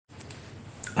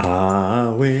I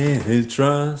will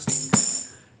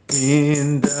trust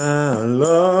in the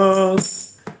Lord.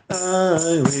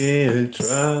 I will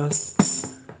trust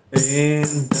in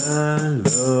the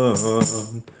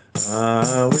Lord.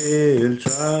 I will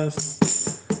trust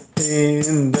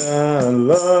in the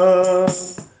Lord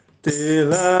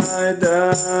till I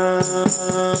die.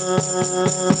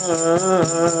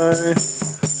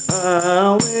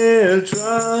 I will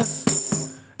trust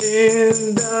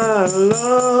in the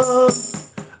Lord.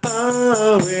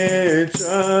 I will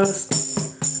trust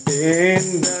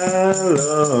in the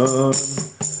Lord.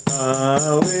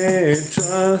 I will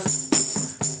trust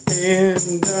in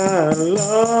the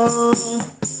Lord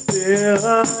till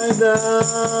I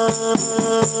die.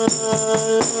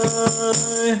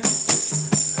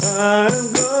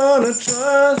 I'm gonna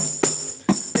trust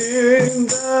in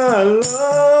the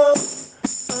Lord.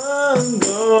 I'm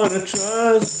gonna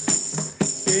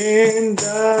trust in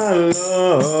the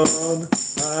Lord.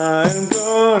 I'm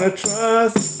gonna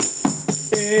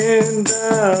trust in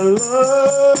the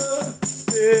Lord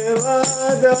till I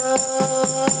die.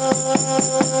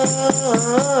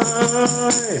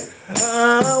 I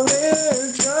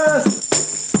will trust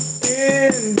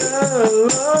in the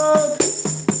Lord.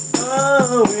 I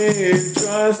will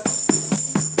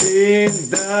trust in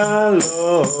the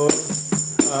Lord.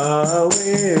 I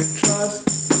will trust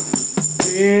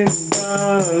in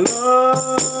the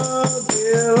Lord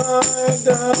till I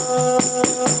die.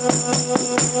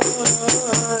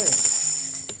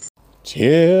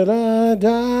 Till I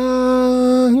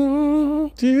die,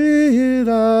 till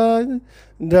I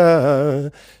die,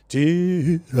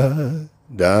 till I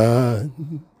die,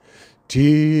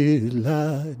 till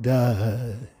I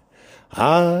die.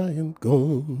 I am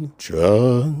gonna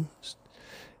trust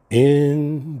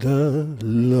in the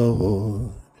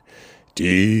Lord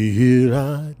till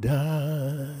I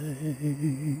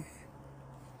die.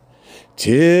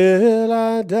 Till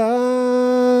I die,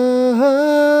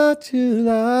 till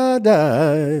I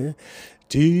die,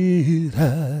 till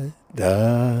I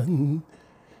die,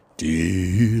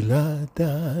 till I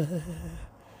die.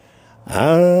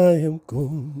 I am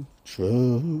gonna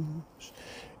trust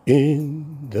in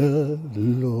the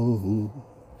Lord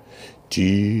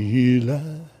till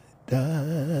I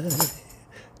die.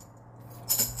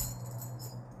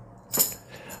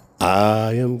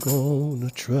 I am gonna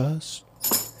trust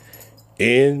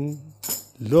in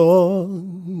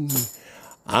Lord.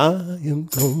 I am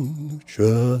gonna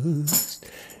trust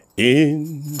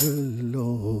in the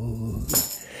Lord.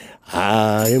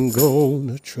 I am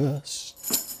gonna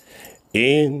trust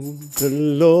in the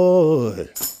Lord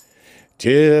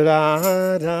till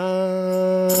I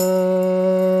die.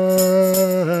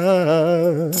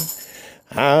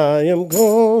 I am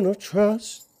gonna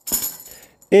trust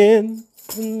in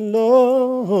the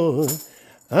Lord.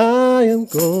 I am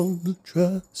gonna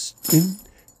trust in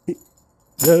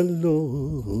the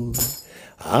Lord.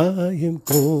 I am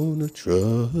gonna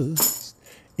trust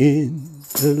in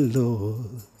the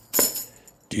Lord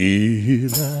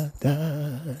till I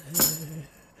die.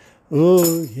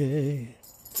 Oh yeah.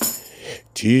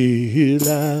 Till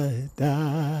I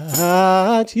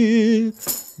die, till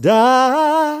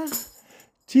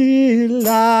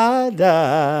I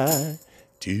die,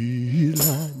 till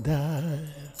I die.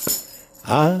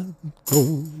 I'm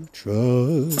gonna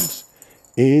trust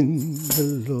in the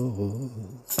Lord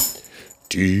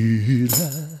till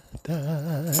I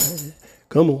die.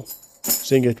 Come on,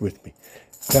 sing it with me.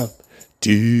 Come.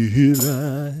 Till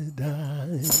I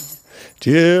die,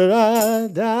 till I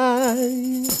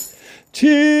die,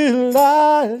 till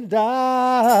I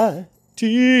die,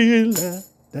 till I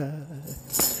die.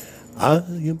 I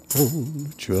am gonna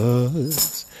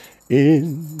trust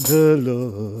in the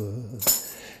Lord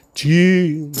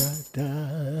till I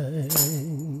die.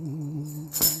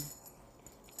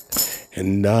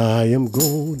 And I am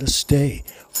gonna stay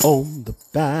on the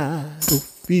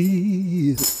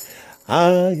battlefield.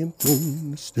 I am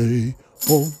gonna stay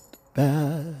on the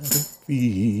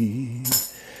battlefield.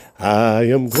 I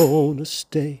am gonna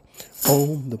stay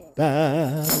on the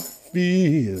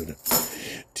battlefield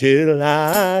till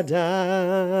I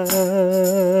die.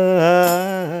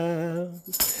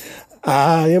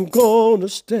 I am gonna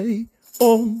stay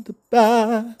on the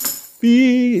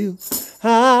battlefield.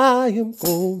 I am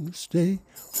gonna stay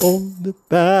on the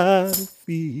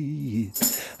battlefield.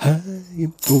 I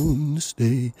am gonna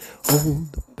stay on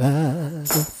the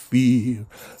battlefield,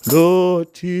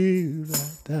 Lord, till I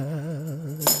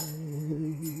die.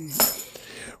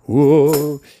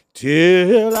 Oh,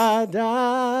 till I die,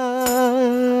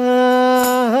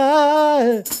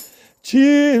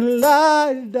 till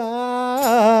I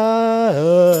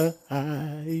die.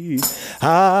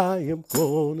 I am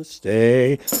gonna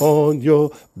stay on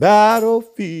your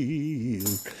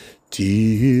battlefield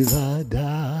till I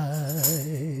die.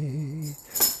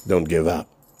 Don't give up.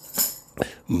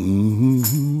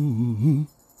 Mm-hmm.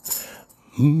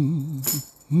 Mm-hmm.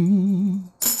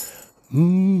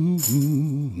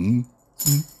 Mm-hmm.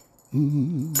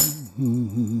 Mm-hmm.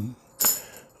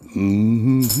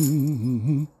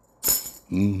 Mm-hmm.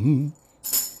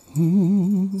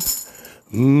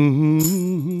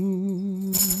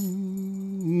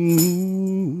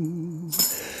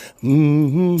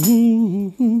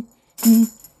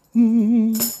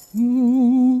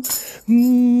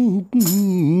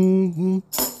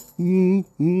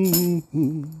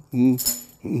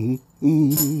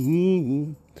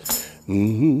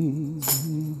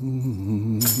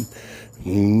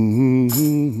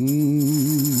 Mm-hmm.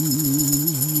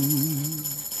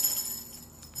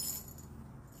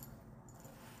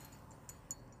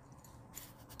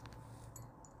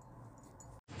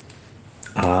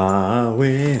 I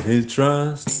will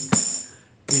trust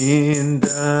in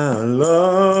the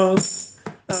Lord.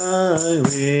 I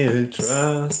will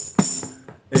trust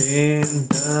in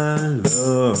the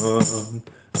Lord.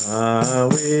 I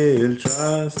will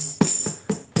trust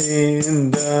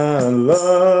in the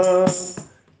Lord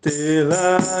till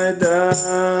I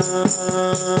die.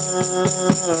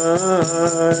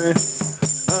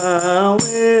 I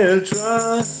will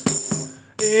trust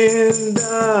in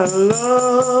the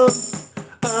Lord.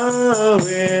 I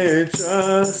will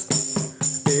trust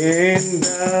in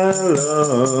the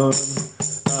Lord.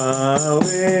 I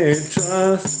will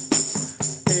trust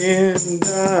in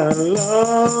the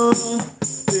Lord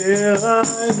till I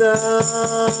die.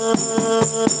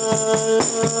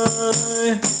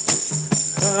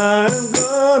 I'm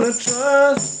gonna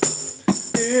trust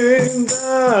in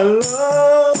the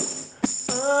Lord.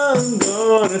 I'm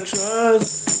gonna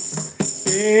trust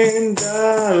in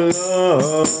the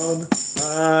Lord.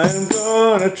 I'm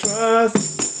gonna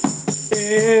trust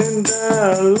in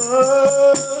the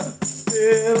Lord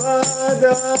till I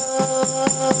die.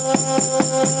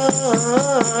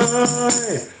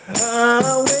 I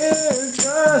will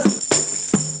trust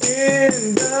in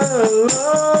the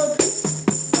Lord.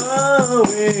 I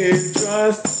will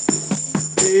trust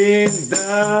in the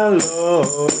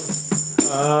Lord.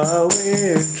 I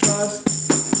will trust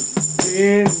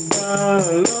in the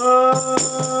Lord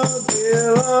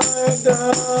till I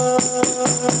die.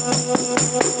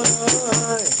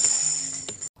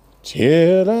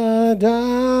 Till I die,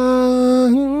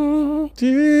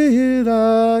 till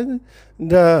I die,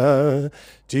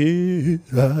 till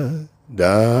I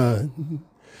die,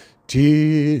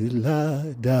 till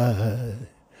I die.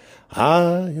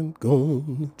 I am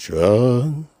gonna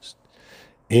trust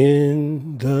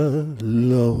in the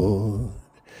Lord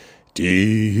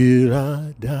till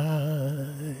I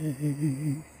die.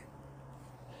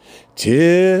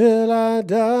 Till I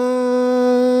die,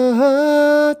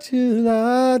 till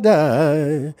I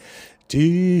die,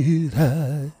 till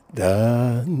I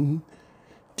die,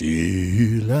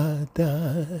 till I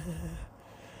die.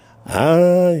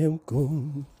 I am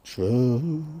gonna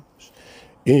trust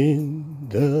in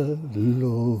the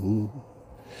Lord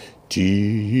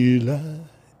till I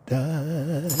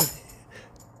die.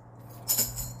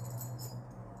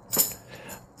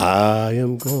 I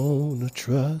am gonna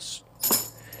trust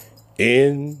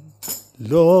in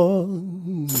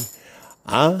Lord.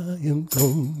 I am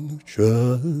gonna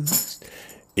trust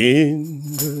in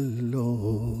the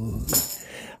Lord.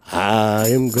 I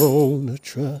am gonna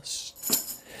trust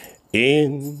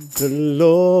in the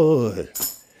Lord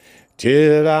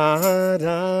till I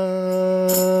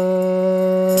die.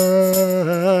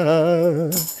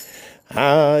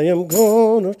 I am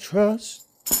gonna trust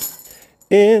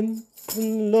in the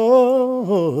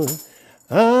Lord.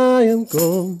 I am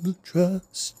gonna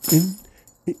trust in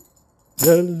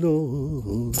the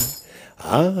Lord.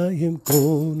 I am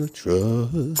gonna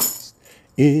trust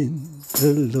in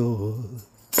the Lord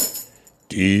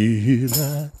till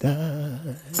I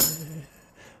die.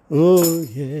 Oh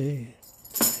yeah.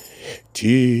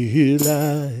 Till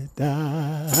I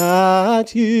die,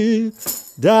 till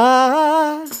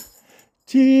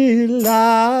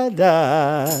I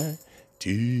die,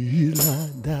 till I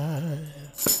die.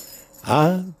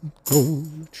 I'm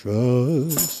gonna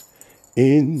trust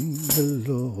in the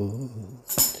Lord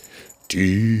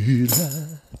till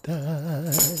I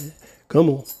die. Come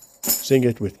on, sing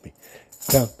it with me.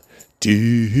 Come.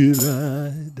 Till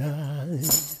I die,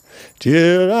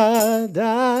 till I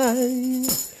die,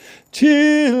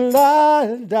 till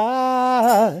I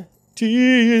die,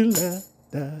 till I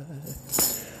die.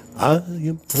 I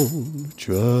am gonna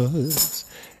trust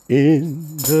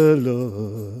in the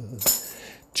Lord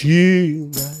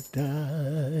till I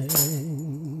die.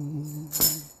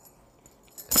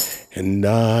 And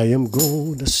I am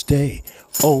gonna stay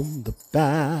on the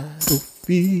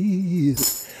battlefield.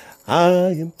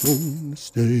 I am gonna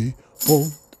stay on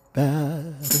the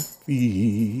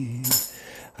battlefield.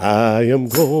 I am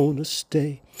gonna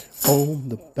stay on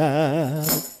the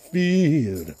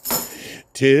battlefield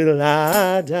till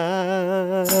I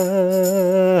die.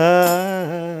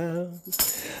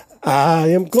 I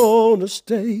am gonna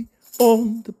stay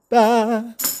on the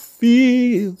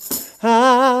battlefield.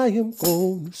 I am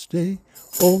gonna stay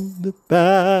on the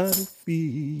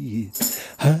battlefield.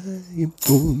 I am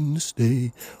gonna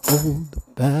stay on the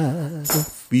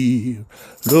battlefield,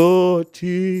 Lord,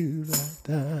 till I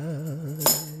die.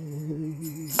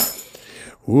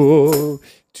 Oh,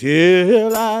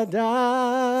 till I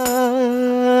die,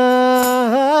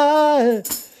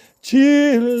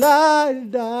 till I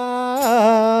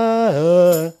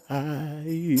die.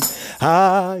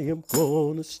 I am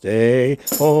gonna stay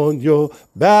on your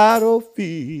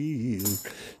battlefield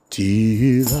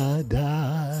till I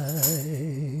die.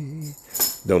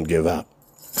 Don't give up.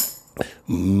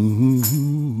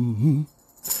 Mm-hmm.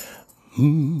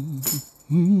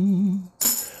 Mm-hmm.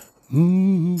 Mm-hmm.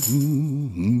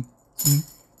 Mm-hmm.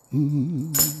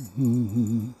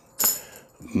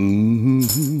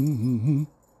 Mm-hmm.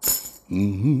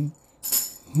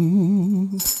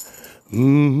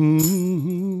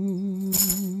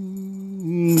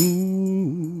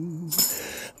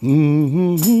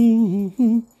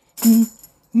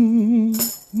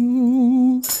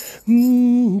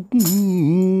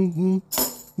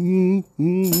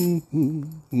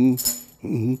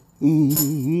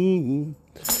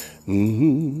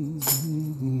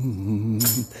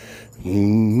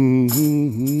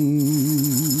 Mm-hmm.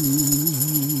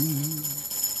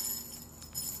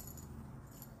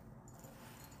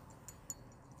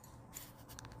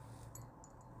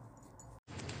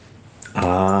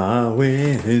 I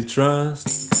will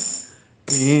trust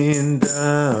in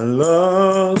the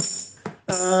Lord.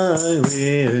 I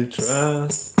will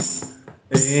trust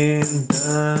in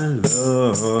the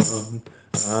Lord.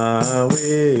 I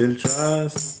will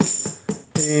trust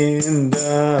in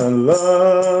the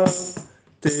Lord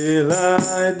till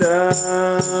I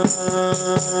die.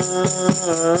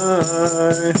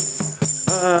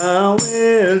 I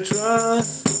will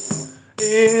trust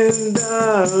in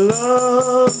the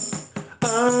Lord.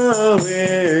 I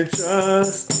will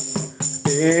trust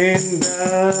in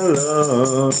the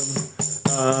Lord.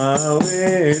 I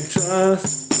will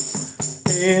trust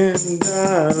in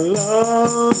the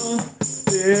Lord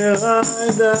till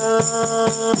I die.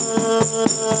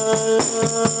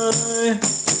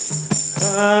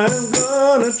 I'm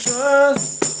gonna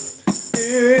trust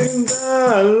in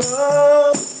the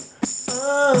Lord.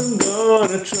 I'm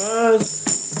gonna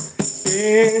trust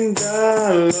in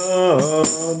the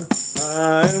Lord.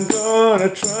 I'm gonna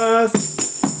trust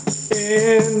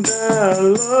in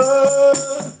the Lord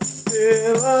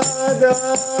till I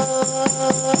die.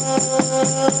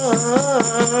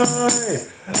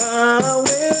 I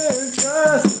will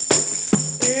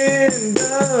trust in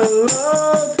the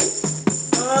Lord.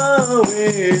 I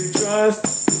will trust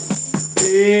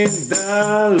in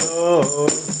the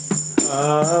Lord. I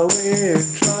will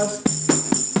trust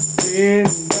in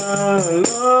the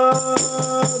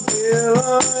Lord till I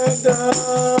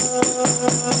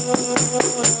die.